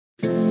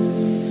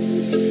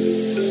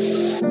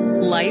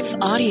Life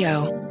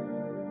Audio.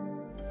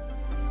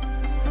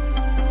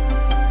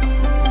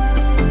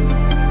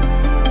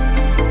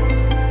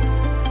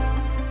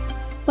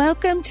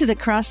 Welcome to the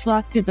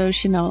Crosswalk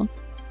Devotional.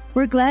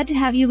 We're glad to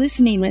have you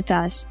listening with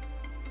us.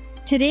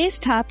 Today's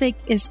topic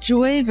is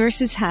joy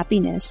versus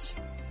happiness.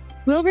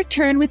 We'll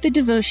return with the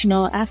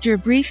devotional after a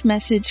brief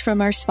message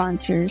from our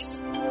sponsors.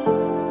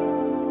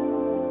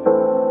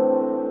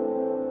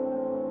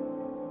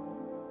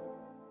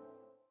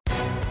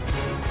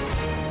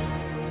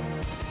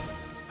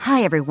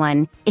 Hi,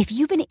 everyone. If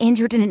you've been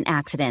injured in an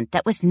accident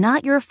that was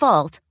not your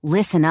fault,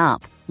 listen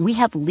up. We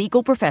have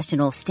legal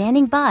professionals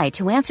standing by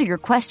to answer your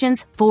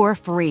questions for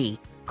free.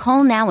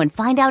 Call now and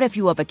find out if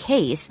you have a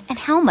case and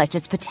how much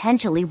it's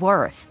potentially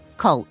worth.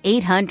 Call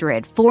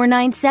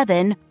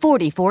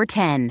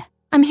 800-497-4410.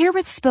 I'm here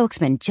with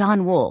spokesman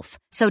John Wolf.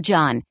 So,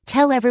 John,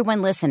 tell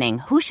everyone listening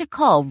who should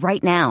call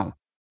right now.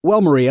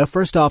 Well, Maria,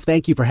 first off,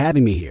 thank you for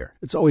having me here.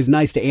 It's always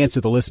nice to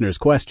answer the listeners'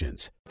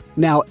 questions.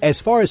 Now,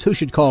 as far as who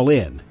should call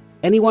in,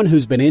 anyone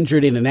who's been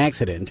injured in an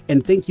accident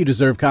and think you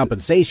deserve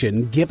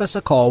compensation, give us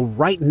a call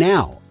right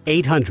now.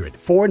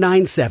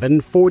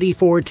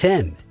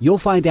 800-497-4410. You'll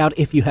find out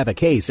if you have a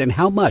case and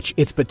how much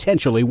it's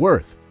potentially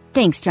worth.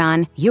 Thanks,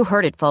 John. You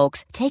heard it,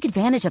 folks. Take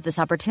advantage of this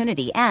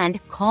opportunity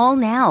and call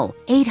now.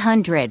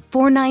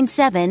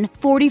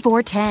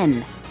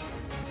 800-497-4410.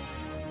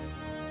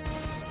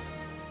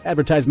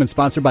 Advertisement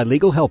sponsored by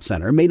Legal Help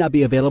Center. May not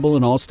be available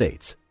in all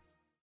states.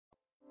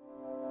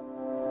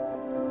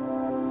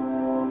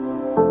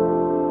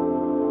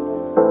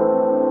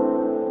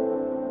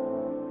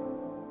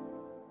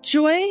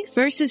 Joy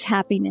versus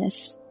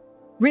Happiness,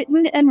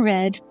 written and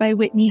read by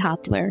Whitney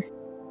Hopler.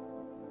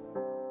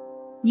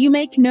 You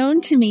make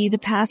known to me the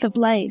path of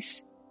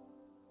life.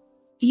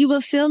 You will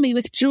fill me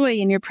with joy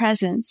in your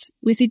presence,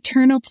 with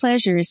eternal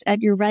pleasures at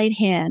your right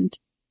hand.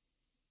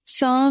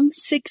 Psalm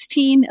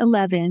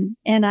 16:11,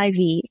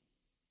 NIV.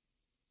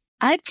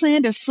 I'd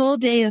planned a full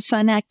day of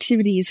fun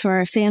activities for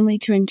our family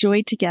to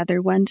enjoy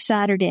together one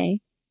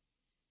Saturday.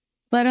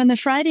 But on the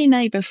Friday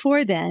night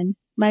before then,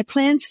 my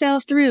plans fell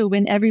through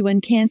when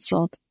everyone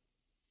canceled.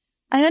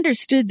 I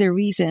understood their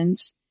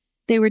reasons.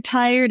 They were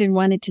tired and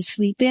wanted to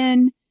sleep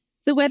in,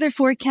 the weather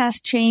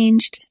forecast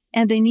changed,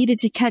 and they needed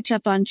to catch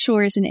up on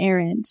chores and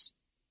errands.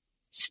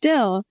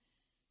 Still,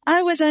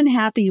 I was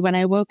unhappy when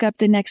I woke up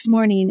the next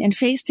morning and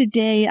faced a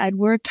day I'd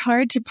worked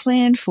hard to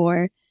plan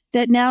for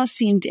that now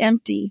seemed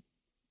empty.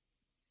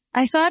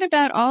 I thought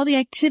about all the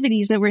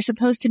activities that were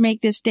supposed to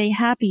make this day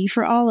happy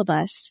for all of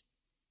us.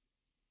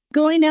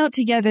 Going out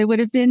together would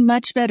have been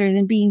much better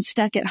than being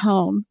stuck at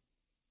home.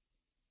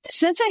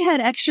 Since I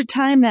had extra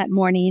time that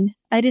morning,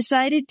 I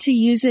decided to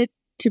use it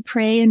to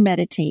pray and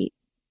meditate.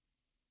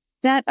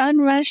 That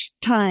unrushed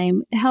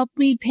time helped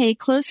me pay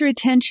closer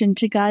attention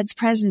to God's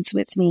presence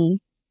with me.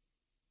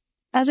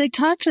 As I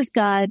talked with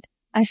God,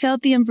 I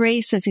felt the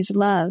embrace of His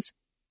love.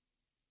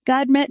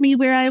 God met me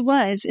where I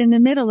was in the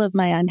middle of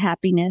my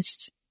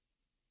unhappiness.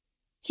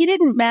 He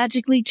didn't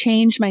magically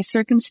change my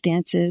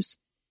circumstances,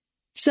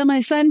 so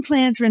my fun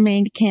plans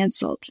remained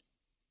canceled.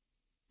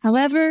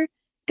 However,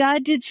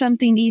 God did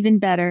something even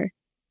better.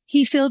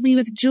 He filled me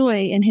with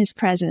joy in His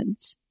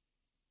presence.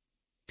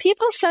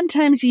 People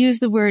sometimes use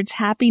the words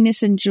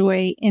happiness and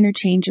joy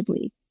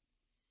interchangeably,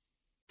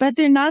 but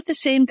they're not the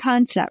same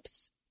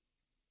concepts.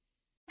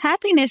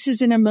 Happiness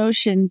is an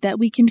emotion that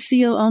we can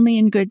feel only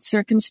in good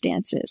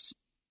circumstances.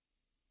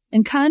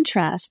 In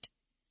contrast,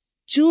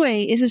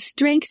 joy is a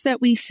strength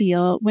that we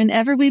feel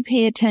whenever we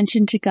pay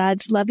attention to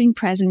God's loving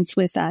presence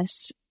with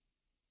us.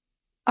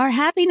 Our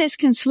happiness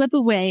can slip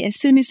away as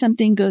soon as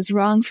something goes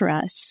wrong for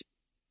us,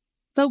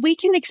 but we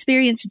can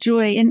experience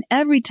joy in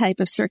every type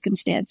of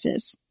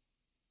circumstances.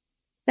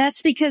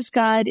 That's because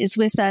God is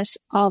with us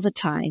all the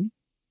time.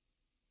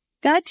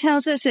 God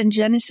tells us in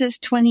Genesis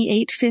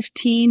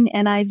 28:15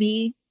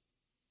 NIV,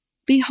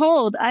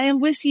 "Behold, I am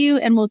with you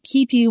and will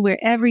keep you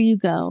wherever you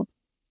go."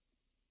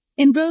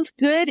 In both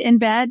good and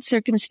bad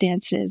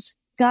circumstances,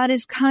 God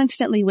is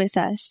constantly with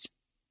us.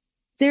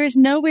 There is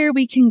nowhere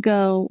we can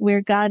go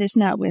where God is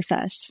not with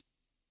us.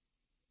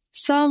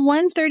 Psalm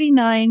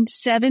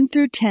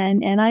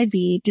 139:7-10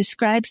 NIV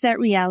describes that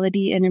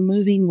reality in a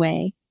moving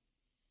way.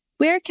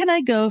 Where can I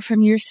go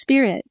from your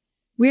spirit?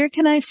 Where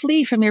can I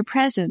flee from your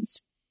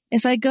presence?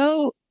 If I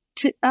go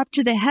up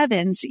to the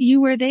heavens,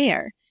 you are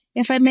there.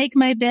 If I make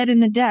my bed in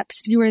the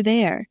depths, you are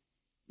there.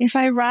 If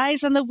I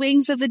rise on the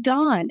wings of the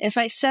dawn, if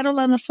I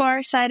settle on the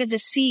far side of the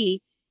sea,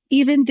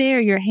 even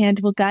there your hand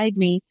will guide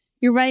me.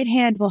 Your right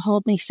hand will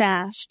hold me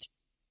fast.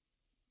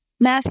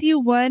 Matthew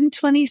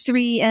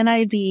 1:23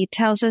 NIV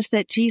tells us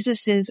that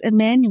Jesus is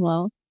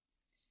Emmanuel,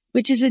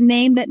 which is a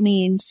name that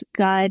means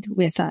God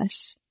with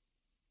us.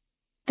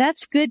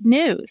 That's good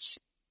news.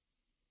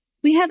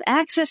 We have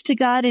access to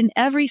God in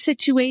every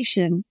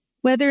situation,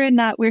 whether or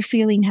not we're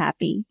feeling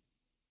happy.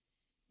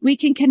 We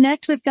can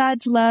connect with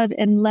God's love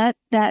and let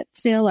that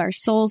fill our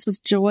souls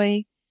with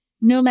joy,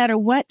 no matter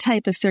what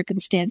type of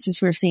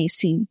circumstances we're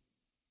facing.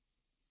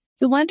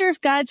 The wonder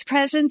of God's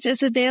presence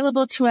is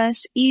available to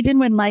us even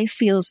when life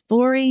feels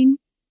boring,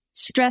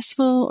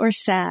 stressful, or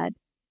sad.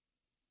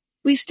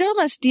 We still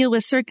must deal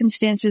with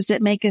circumstances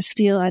that make us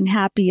feel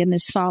unhappy in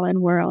this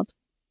fallen world.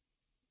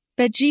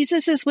 But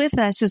Jesus is with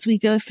us as we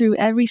go through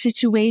every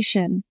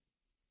situation,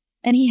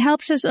 and he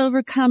helps us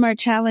overcome our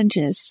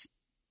challenges.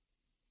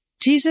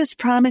 Jesus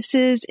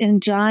promises in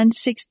John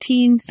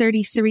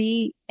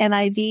 16:33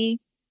 NIV,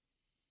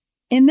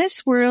 "In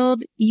this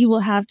world you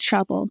will have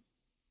trouble,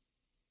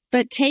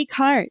 but take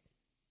heart,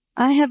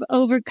 I have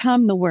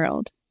overcome the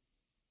world."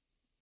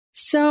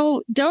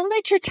 So don't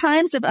let your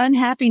times of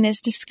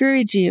unhappiness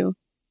discourage you.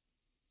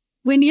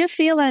 When you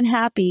feel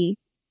unhappy,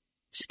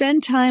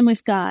 spend time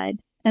with God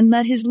and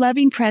let his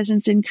loving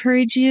presence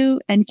encourage you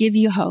and give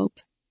you hope.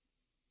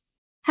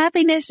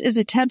 Happiness is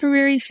a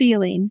temporary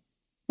feeling,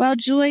 while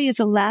joy is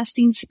a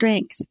lasting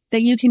strength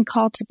that you can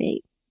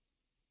cultivate.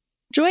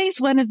 Joy is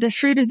one of the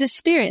fruit of the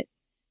Spirit,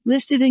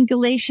 listed in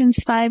Galatians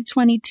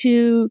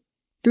 5:22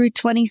 through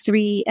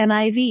 23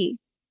 NIV.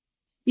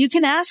 You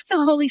can ask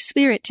the Holy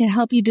Spirit to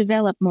help you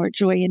develop more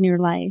joy in your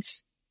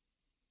life.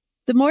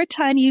 The more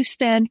time you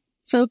spend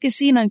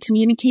focusing on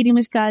communicating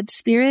with God's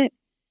Spirit,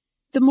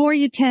 the more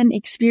you can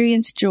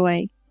experience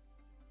joy.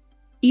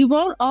 You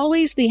won't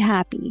always be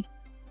happy,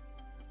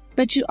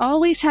 but you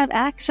always have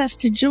access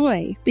to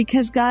joy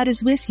because God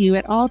is with you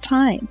at all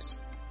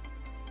times.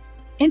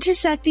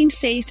 Intersecting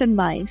faith and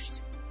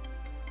life.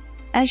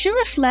 As you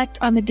reflect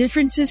on the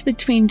differences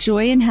between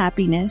joy and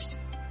happiness,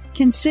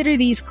 consider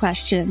these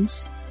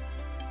questions.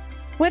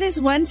 What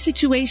is one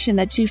situation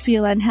that you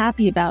feel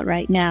unhappy about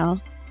right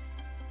now?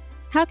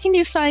 How can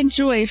you find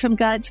joy from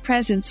God's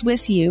presence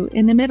with you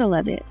in the middle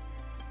of it?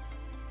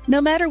 No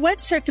matter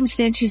what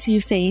circumstances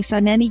you face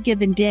on any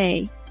given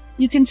day,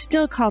 you can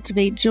still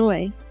cultivate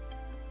joy.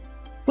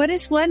 What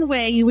is one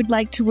way you would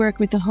like to work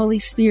with the Holy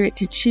Spirit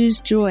to choose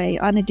joy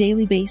on a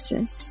daily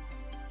basis?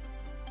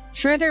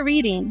 Further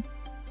reading.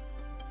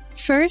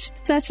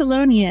 1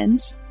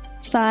 Thessalonians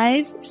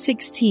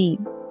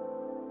 5:16,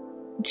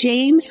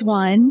 James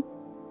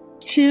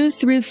 1:2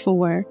 through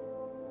 4,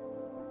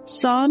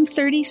 Psalm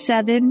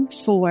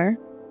 37:4,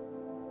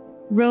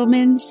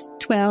 Romans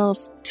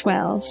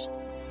 12:12.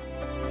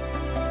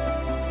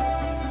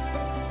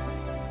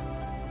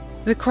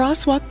 The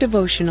Crosswalk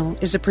Devotional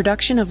is a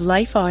production of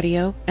Life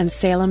Audio and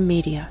Salem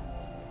Media.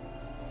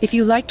 If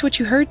you liked what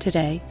you heard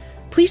today,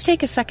 please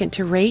take a second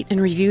to rate and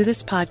review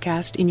this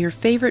podcast in your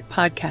favorite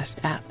podcast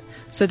app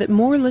so that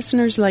more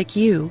listeners like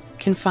you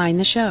can find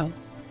the show.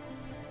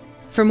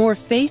 For more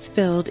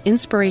faith-filled,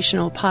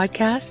 inspirational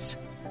podcasts,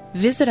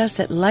 visit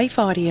us at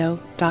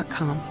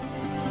lifeaudio.com.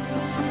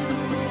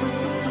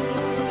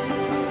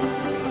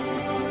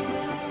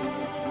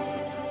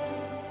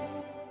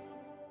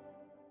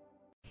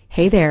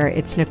 Hey there,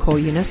 it's Nicole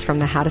Eunice from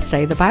the How to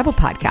Study the Bible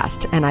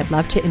podcast, and I'd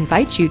love to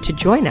invite you to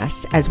join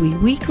us as we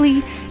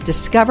weekly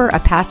discover a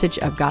passage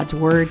of God's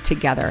Word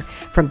together.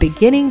 From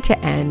beginning to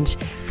end,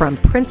 from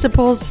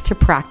principles to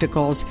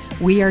practicals,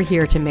 we are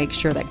here to make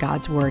sure that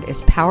God's Word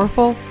is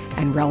powerful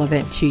and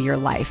relevant to your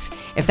life.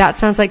 If that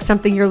sounds like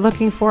something you're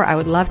looking for, I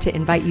would love to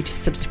invite you to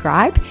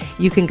subscribe.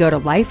 You can go to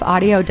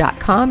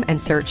lifeaudio.com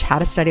and search How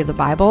to Study the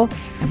Bible,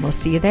 and we'll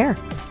see you there.